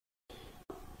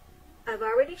I've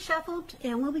already shuffled,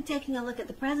 and we'll be taking a look at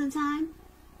the present time.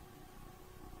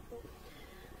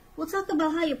 We'll talk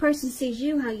about how your person sees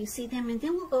you, how you see them, and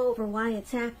then we'll go over why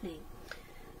it's happening.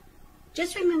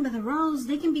 Just remember, the roles,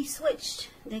 they can be switched.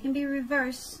 They can be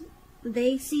reversed.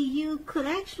 They see you could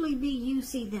actually be you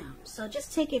see them. So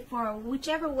just take it for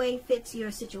whichever way fits your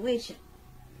situation.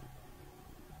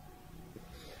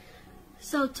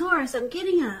 So Taurus, I'm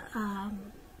getting an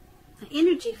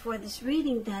energy for this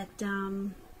reading that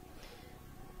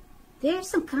there's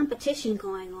some competition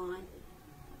going on.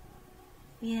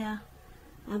 Yeah.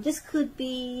 This could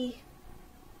be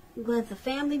with a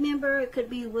family member. It could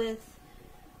be with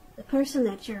the person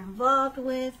that you're involved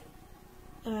with.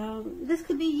 This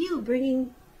could be you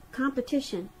bringing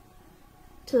competition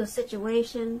to a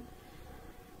situation.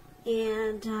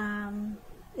 And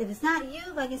if it's not you,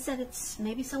 like I said, it's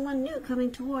maybe someone new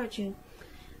coming towards you.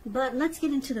 But let's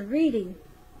get into the reading.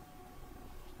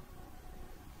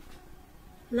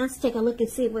 Let's take a look and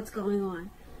see what's going on.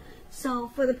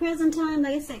 So for the present time,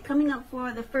 like I said, coming up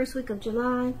for the first week of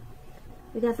July,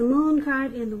 we got the Moon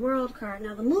card and the World card.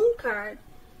 Now the Moon card,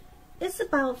 it's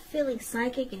about feeling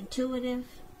psychic, intuitive.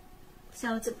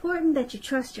 So it's important that you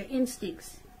trust your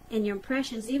instincts and your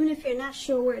impressions, even if you're not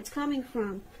sure where it's coming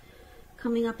from,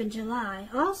 coming up in July.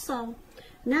 Also,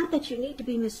 not that you need to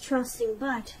be mistrusting,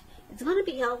 but it's going to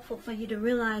be helpful for you to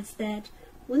realize that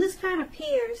when this card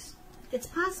appears, it's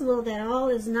possible that all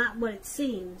is not what it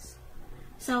seems.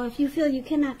 So if you feel you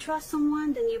cannot trust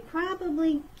someone, then you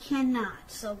probably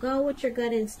cannot. So go with your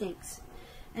gut instincts.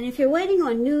 And if you're waiting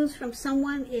on news from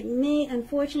someone, it may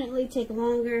unfortunately take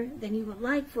longer than you would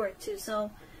like for it to.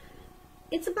 So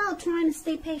it's about trying to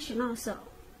stay patient also.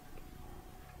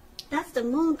 That's the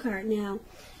Moon card now.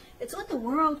 It's with the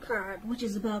World card, which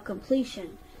is about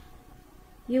completion.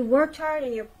 You worked hard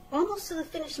and you're almost to the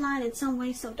finish line in some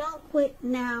way, so don't quit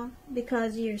now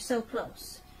because you're so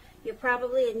close. You're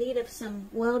probably in need of some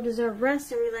well-deserved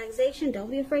rest and relaxation.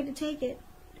 Don't be afraid to take it.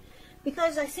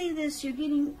 Because I say this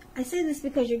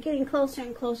because you're getting closer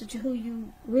and closer to who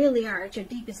you really are at your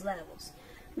deepest levels.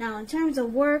 Now, in terms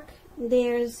of work,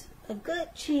 there's a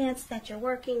good chance that you're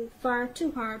working far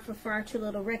too hard for far too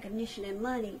little recognition and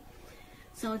money.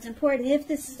 So it's important, if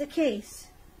this is the case,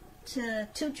 to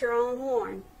toot your own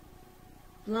horn.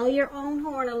 Blow your own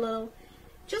horn a little,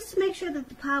 just to make sure that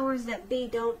the powers that be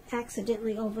don't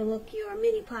accidentally overlook your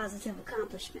many positive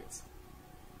accomplishments.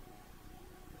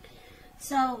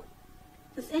 So,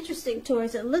 it's interesting,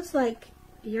 Taurus. It looks like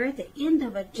you're at the end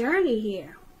of a journey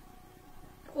here.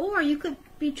 Or you could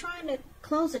be trying to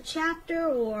close a chapter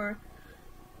or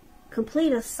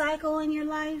complete a cycle in your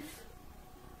life.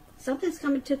 Something's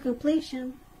coming to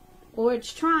completion, or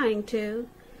it's trying to.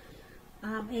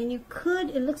 And you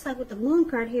could, it looks like with the Moon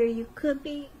card here, you could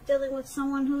be dealing with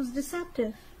someone who's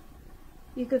deceptive.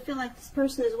 You could feel like this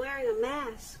person is wearing a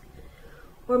mask.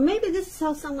 Or maybe this is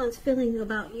how someone's feeling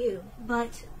about you.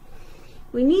 But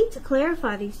we need to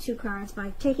clarify these two cards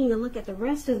by taking a look at the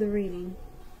rest of the reading.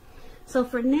 So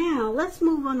for now, let's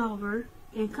move on over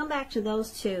and come back to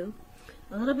those two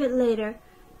a little bit later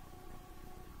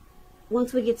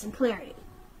once we get some clarity.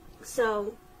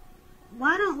 So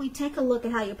why don't we take a look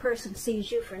at how your person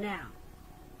sees you for now.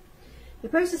 Your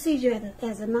person sees you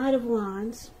as a Knight of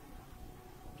Wands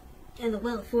and the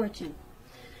Wheel of Fortune.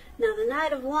 Now the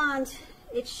Knight of Wands,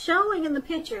 it's showing in the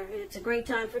picture it's a great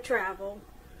time for travel.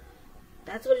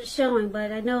 That's what it's showing,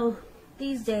 but I know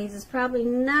these days it's probably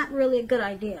not really a good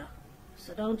idea.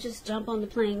 So don't just jump on the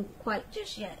plane quite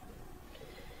just yet.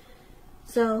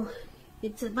 So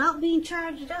it's about being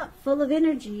charged up, full of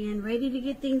energy and ready to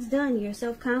get things done. Your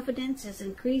self-confidence is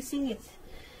increasing.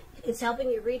 It's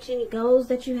helping you reach any goals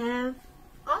that you have.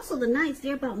 Also, the Knights,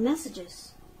 they're about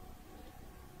messages.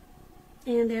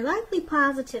 And they're likely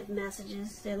positive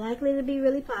messages. They're likely to be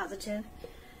really positive.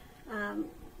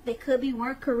 They could be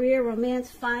work, career,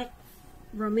 romance,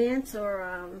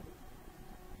 or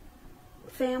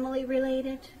family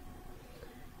related.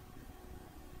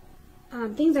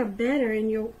 Things are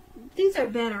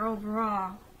better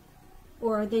overall,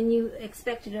 or than you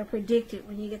expected or predicted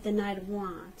when you get the Knight of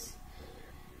Wands.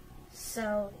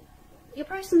 So your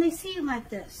person, they see you like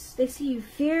this. They see you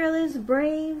fearless,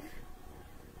 brave.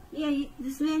 Yeah,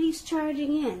 this man, he's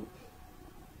charging in.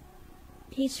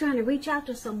 He's trying to reach out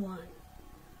to someone.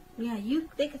 Yeah,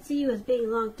 they could see you as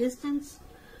being long distance,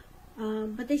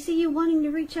 but they see you wanting to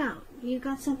reach out. You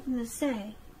got something to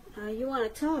say. You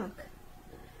want to talk.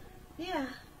 Yeah.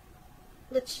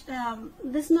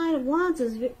 This Knight of Wands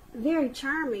is very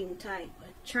charming type,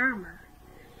 a charmer.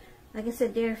 Like I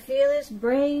said, they're fearless,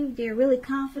 brave, they're really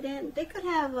confident. They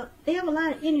have a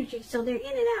lot of energy, so they're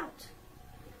in and out.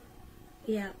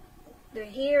 Yeah. They're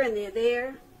here and they're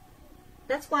there.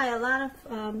 That's why a lot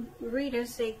of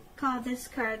readers, they call this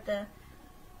card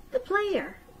the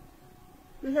player,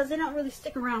 because they don't really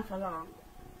stick around for long.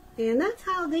 And that's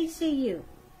how they see you.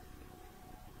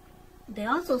 They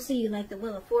also see you like the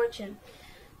Wheel of Fortune.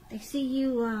 They see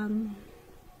you,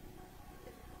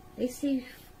 they see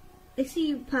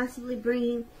you possibly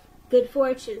bringing good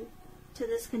fortune to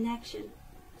this connection.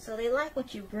 So they like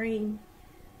what you bring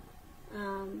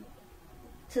to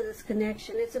this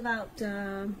connection. It's about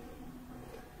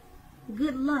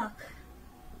good luck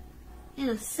in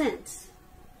a sense.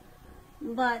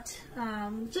 But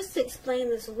just to explain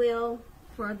this wheel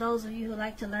for those of you who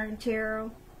like to learn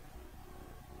tarot,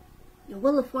 the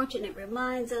Wheel of Fortune, it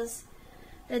reminds us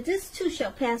that this too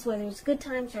shall pass, whether it's good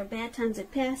times or bad times,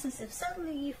 it passes. If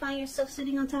suddenly you find yourself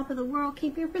sitting on top of the world,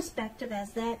 keep your perspective,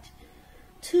 as that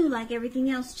too, like everything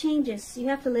else, changes. You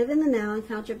have to live in the now and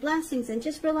count your blessings, and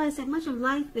just realize that much of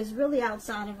life is really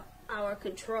outside of our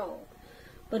control.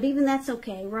 But even that's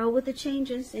okay. Roll with the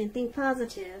changes and think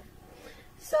positive.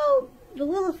 So the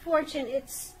Wheel of Fortune,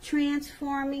 it's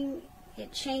transforming,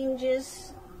 it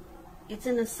changes, it's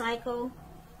in a cycle,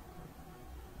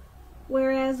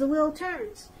 whereas the wheel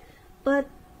turns. But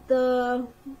the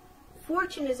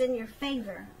fortune is in your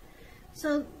favor.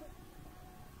 So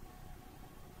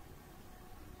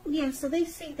yeah, so they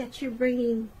see that you're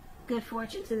bringing good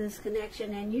fortune to this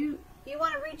connection, and you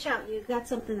want to reach out. You've got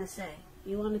something to say.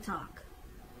 You want to talk.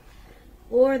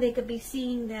 Or they could be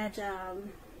seeing that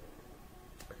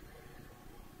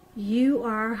you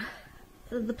are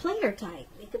the player type.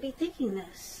 They could be thinking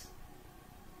this.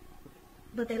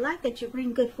 But they like that you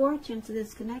bring good fortune to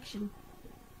this connection.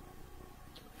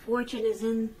 Fortune is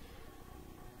in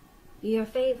your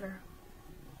favor.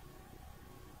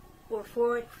 Or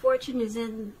fortune is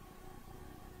in,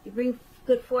 you bring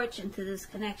good fortune to this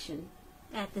connection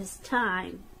at this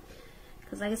time.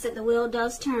 Because like I said, the wheel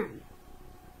does turn.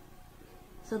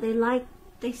 So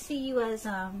they see you as,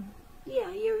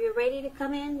 yeah, you're ready to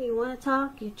come in, you want to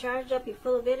talk, you're charged up, you're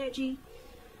full of energy.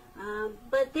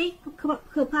 But they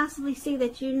could possibly see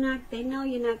that they know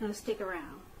you're not going to stick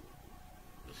around.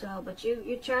 So, but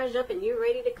you're charged up and you're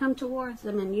ready to come towards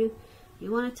them, and you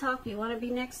want to talk, you want to be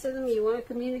next to them, you want to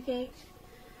communicate.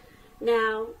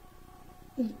 Now,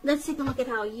 let's take a look at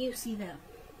how you see them.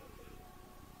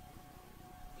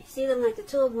 You see them like the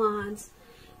Two of Wands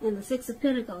and the Six of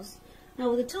Pentacles. Now,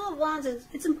 with the Two of Wands,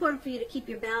 it's important for you to keep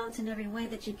your balance in every way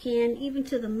that you can, even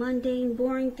to the mundane,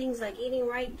 boring things like eating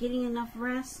right, getting enough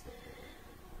rest.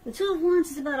 The Two of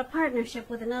Wands is about a partnership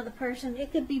with another person.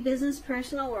 It could be business,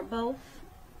 personal, or both.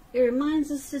 It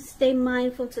reminds us to stay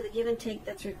mindful to the give and take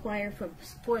that's required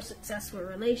for successful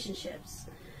relationships.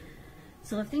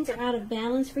 So if things are out of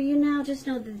balance for you now, just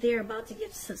know that they're about to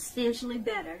get substantially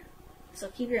better. So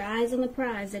keep your eyes on the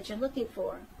prize that you're looking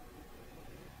for.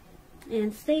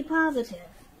 And stay positive.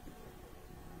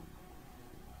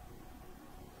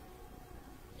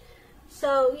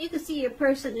 So you can see your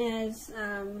person as,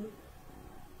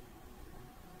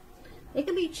 they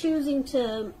could be choosing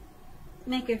to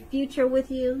make a future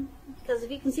with you. Because if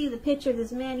you can see the picture of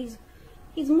this man,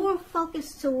 he's more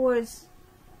focused towards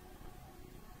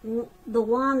the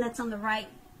wand that's on the right,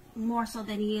 more so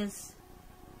than he is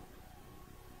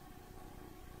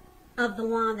of the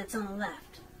wand that's on the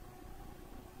left.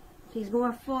 He's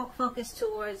more focused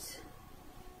towards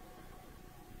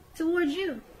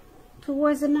you,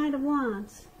 towards the Knight of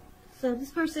Wands. So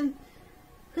this person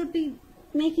could be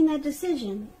making that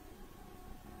decision.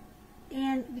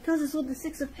 And because it's with the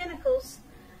Six of Pentacles,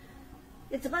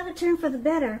 it's about to turn for the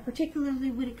better, particularly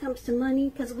when it comes to money.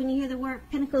 Because when you hear the word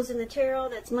Pentacles in the tarot,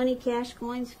 that's money, cash,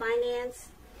 coins, finance.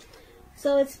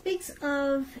 So it speaks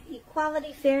of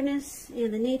equality, fairness,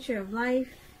 and the nature of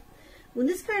life. When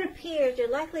this card appears,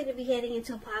 you're likely to be heading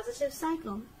into a positive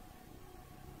cycle.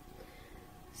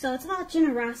 So it's about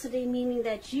generosity, meaning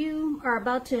that you are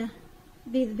about to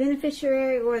be the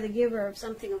beneficiary or the giver of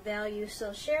something of value.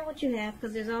 So share what you have,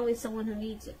 because there's always someone who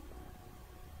needs it.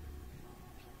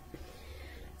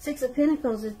 Six of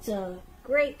Pentacles, it's a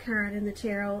great card in the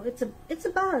tarot. It's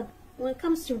about, when it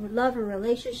comes to love and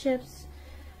relationships,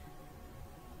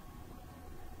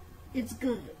 it's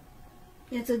good.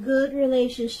 It's a good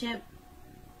relationship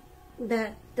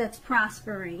that's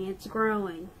prospering, it's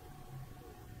growing.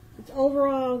 It's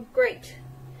overall great.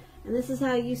 And this is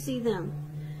how you see them.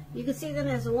 You can see them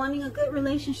as wanting a good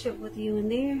relationship with you,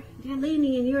 and they're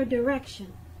leaning in your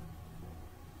direction.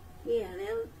 Yeah,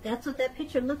 that's what that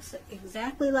picture looks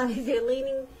exactly like. They're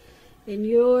leaning in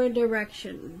your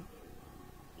direction.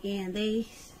 And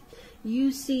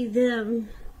you see them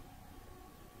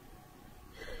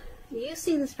You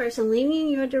see this person leaning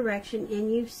in your direction,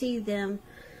 and you see them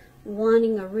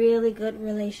wanting a really good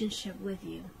relationship with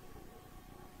you.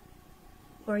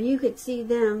 Or you could see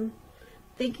them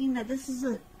thinking that this is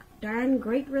a darn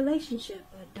great relationship,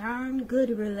 a darn good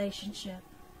relationship.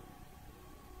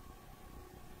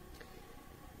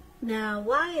 Now,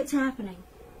 why it's happening?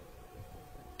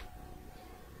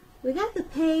 We got the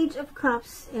Page of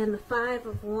Cups and the Five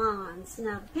of Wands.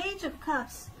 Now, the Page of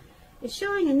Cups is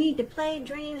showing a need to play,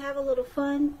 dream, have a little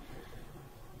fun.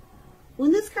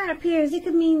 When this card appears, it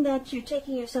could mean that you're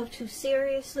taking yourself too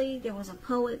seriously. There was a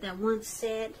poet that once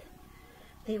said,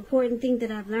 the important thing that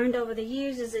I've learned over the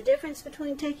years is the difference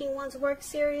between taking one's work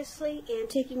seriously and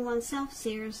taking oneself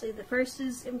seriously. The first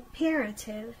is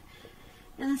imperative,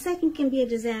 and the second can be a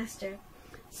disaster.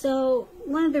 So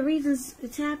one of the reasons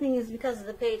it's happening is because of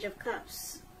the Page of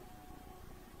Cups.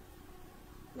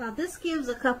 Well, this gives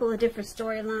a couple of different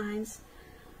storylines.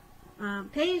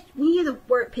 Page, we hear the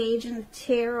word page in the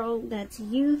tarot. That's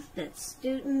youth, that's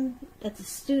student, that's a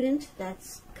student,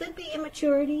 that's could be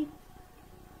immaturity.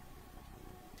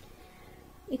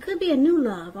 It could be a new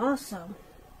love also.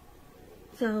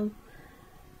 So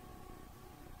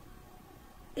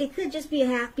it could just be a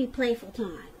happy, playful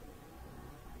time.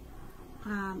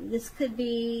 This could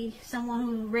be someone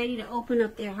who's ready to open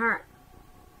up their heart.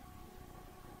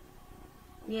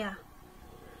 Yeah.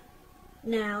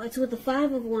 Now, it's with the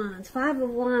Five of Wands. Five of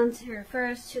Wands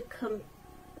refers to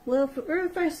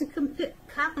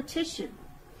competition.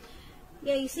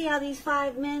 Yeah, you see how these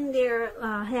five men there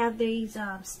have these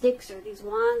sticks or these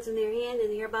wands in their hand,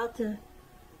 and they're about to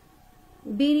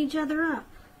beat each other up.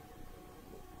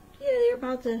 Yeah, they're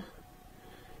about to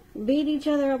beat each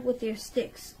other up with their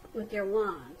sticks, with their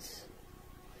wands.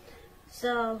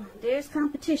 So there's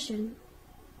competition.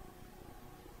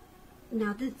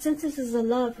 Now, since this is a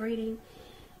love reading,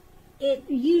 it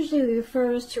usually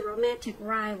refers to romantic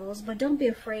rivals, but don't be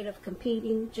afraid of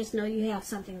competing. Just know you have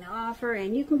something to offer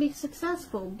and you can be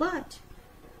successful. But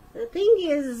the thing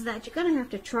is that you're going to have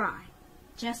to try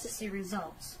just to see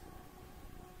results.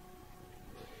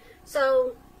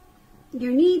 So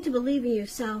your need to believe in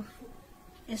yourself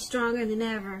is stronger than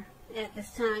ever at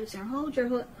this time. So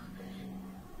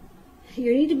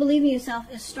your need to believe in yourself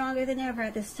is stronger than ever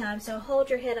at this time. So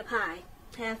hold your head up high.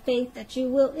 Have faith that you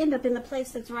will end up in the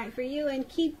place that's right for you, and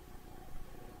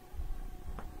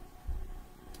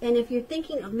if you're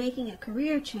thinking of making a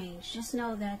career change, just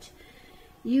know that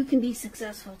you can be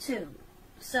successful too.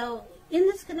 So in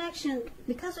this connection,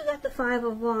 because we got the Five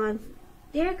of Wands,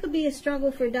 there could be a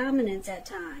struggle for dominance at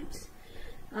times.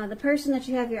 The person that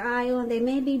you have your eye on, they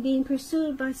may be being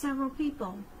pursued by several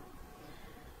people.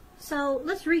 So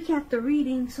let's recap the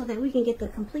reading so that we can get the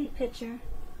complete picture.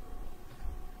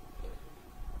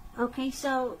 Okay,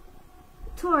 so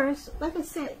Taurus, like I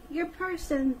said, your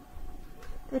person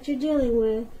that you're dealing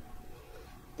with,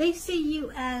 they see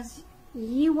you as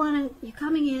you're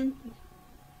coming in.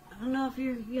 I don't know if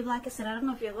you're like I said, I don't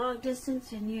know if you're long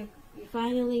distance and you're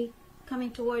finally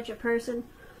coming towards your person,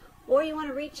 or you want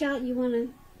to reach out, you want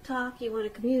to talk, you want to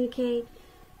communicate,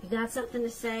 you got something to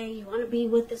say, you want to be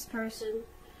with this person.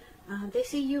 They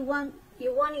see you're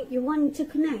wanting to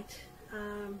connect.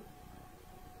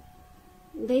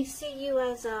 They see you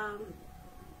as,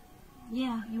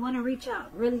 you want to reach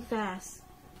out really fast,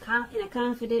 in a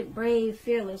confident, brave,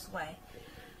 fearless way.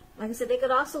 Like I said, they could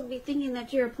also be thinking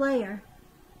that you're a player.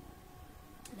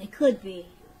 They could be,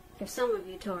 for some of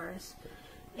you, Taurus.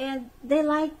 And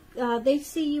they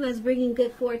see you as bringing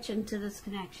good fortune to this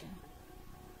connection.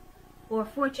 Or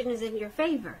fortune is in your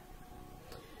favor.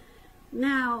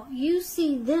 Now, you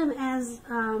see them as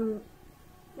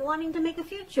wanting to make a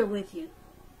future with you.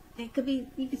 It could be,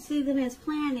 you could see them as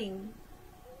planning.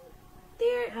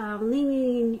 They're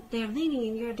leaning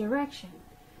in your direction.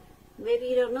 Maybe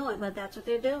you don't know it, but that's what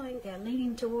they're doing. They're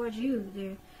leaning towards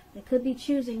you. They could be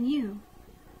choosing you.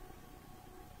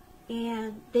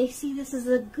 And they see this as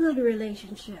a good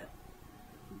relationship.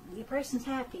 Your person's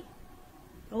happy.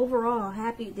 Overall,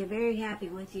 happy. They're very happy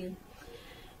with you.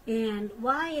 And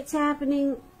why it's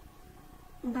happening,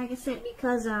 like I said,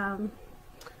 because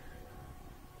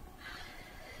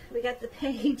we got the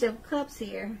Page of Cups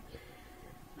here.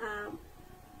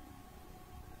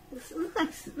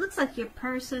 Looks like your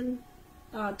person,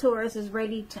 Taurus, is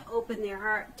ready to open their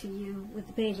heart to you with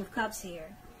the Page of Cups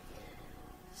here.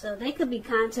 So they could be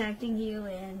contacting you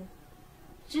and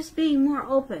just being more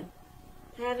open,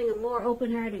 having a more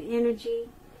open-hearted energy.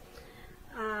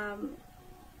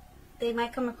 They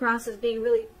might come across as being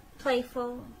really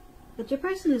playful, but your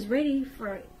person is ready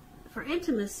for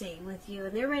intimacy with you,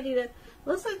 and they're ready to,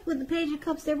 looks like with the Page of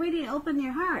Cups, they're ready to open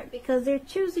their heart because they're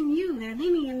choosing you. They're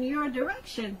leaning in your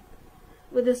direction.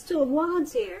 with this Two of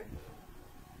Wands here.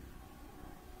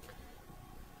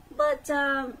 But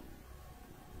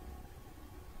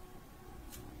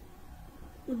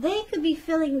they could be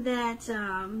feeling that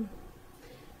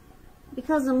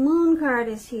because the Moon card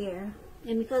is here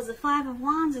and because the Five of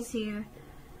Wands is here,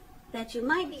 that you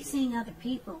might be seeing other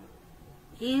people.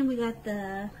 And we got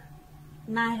the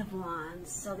Knight of Wands,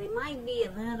 so they might be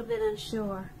a little bit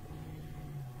unsure.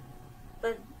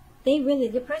 But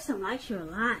the person likes you a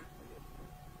lot.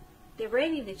 They're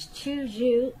ready to choose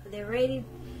you. They're ready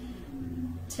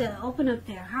to open up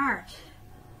their heart.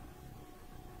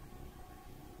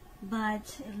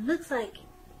 But it looks like,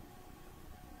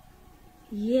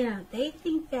 yeah, they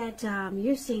think that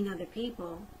you're seeing other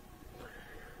people.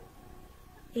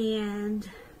 And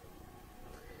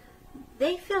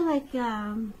they feel like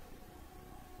you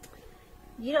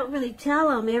don't really tell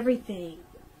them everything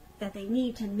that they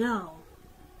need to know.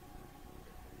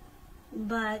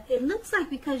 But it looks like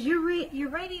because you're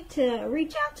ready to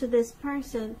reach out to this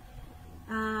person,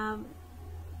 you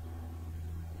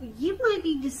might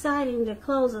be deciding to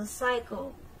close a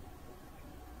cycle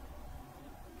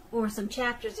or some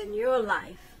chapters in your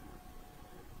life.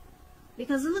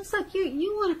 Because it looks like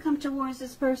you want to come towards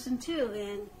this person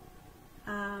too,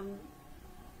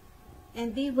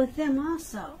 and be with them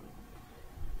also.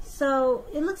 So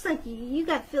it looks like you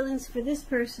got feelings for this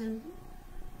person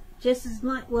just as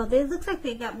much. Well, it looks like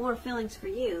they got more feelings for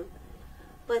you,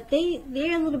 but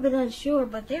they're a little bit unsure,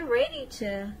 but they're ready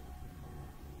to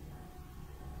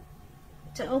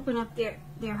open up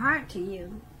their heart to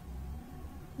you.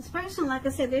 This person, like I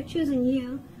said, they're choosing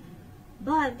you,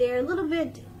 but they're a little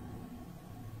bit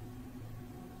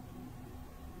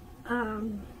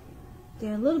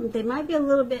they might be a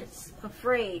little bit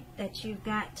afraid that you've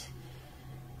got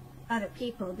other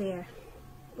people there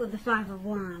with the Five of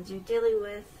Wands. You're dealing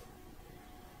with,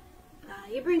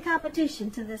 you bring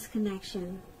competition to this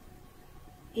connection.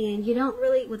 And you don't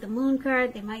really, with the Moon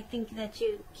card, they might think that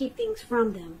you keep things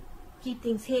from them, keep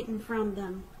things hidden from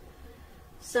them.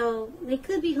 So they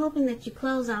could be hoping that you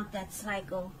close out that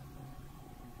cycle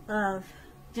of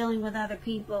dealing with other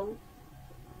people.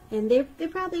 And they're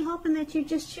probably hoping that you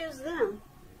just choose them.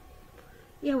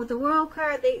 Yeah, with the World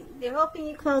card, they're hoping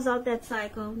you close out that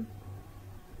cycle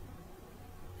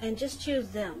and just choose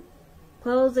them.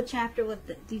 Close the chapter with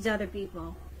these other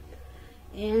people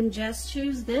and just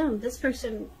choose them. This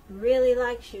person really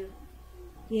likes you.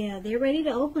 Yeah, they're ready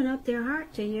to open up their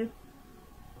heart to you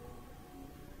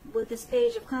with this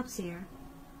Page of Cups here.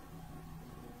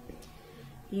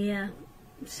 Yeah,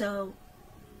 so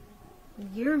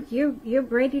you're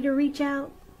ready to reach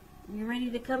out. You're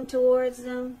ready to come towards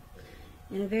them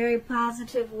in a very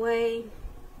positive way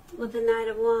with the Knight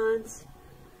of Wands.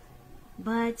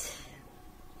 But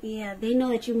yeah, they know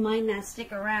that you might not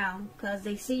stick around because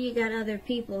they see you got other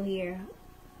people here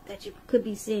that you could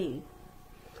be seeing.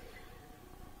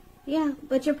 Yeah,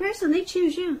 but your person, they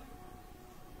choose you.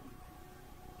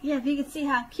 Yeah, if you can see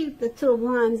how cute the Two of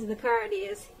Wands, the card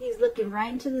is. He's looking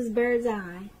right into this bird's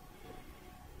eye.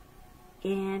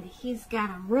 And he's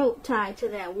got a rope tied to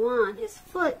that wand. His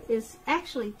foot is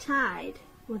actually tied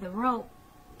with a rope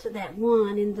to that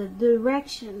wand in the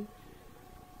direction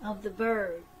of the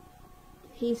bird.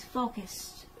 He's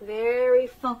focused, very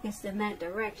focused in that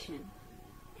direction.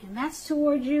 And that's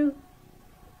toward you,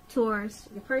 Taurus.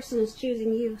 The person is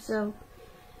choosing you, so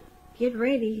get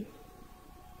ready.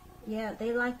 Yeah,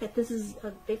 they like that this is,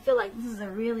 they feel like this is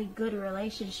a really good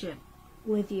relationship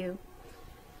with you.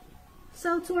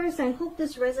 So Taurus, I hope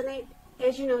this resonates.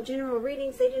 As you know, general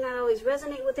readings, they do not always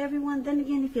resonate with everyone. Then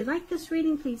again, if you like this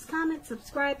reading, please comment,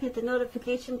 subscribe, hit the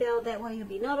notification bell. That way you'll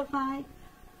be notified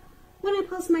when I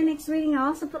post my next reading. I'll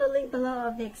also put a link below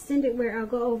of the extended where I'll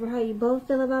go over how you both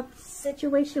feel about the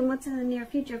situation, what's in the near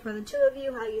future for the two of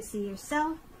you, how you see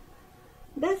yourself,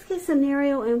 best case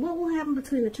scenario, and what will happen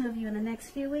between the two of you in the next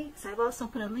few weeks. I've also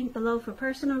put a link below for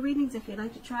personal readings if you'd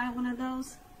like to try one of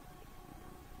those.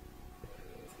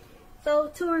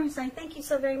 So Taurus, I thank you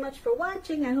so very much for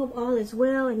watching. I hope all is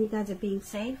well and you guys are being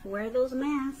safe. Wear those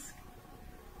masks.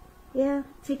 Yeah,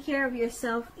 take care of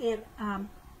yourself. And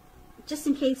just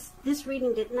in case this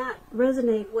reading did not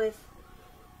resonate with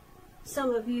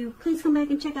some of you, please come back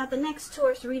and check out the next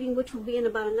Taurus reading, which will be in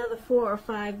about another 4 or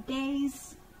 5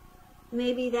 days.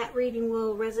 Maybe that reading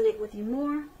will resonate with you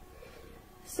more.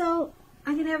 So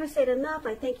I can never say it enough.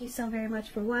 I thank you so very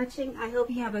much for watching. I hope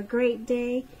you have a great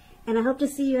day. And I hope to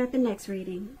see you at the next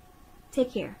reading.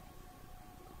 Take care.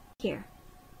 Care.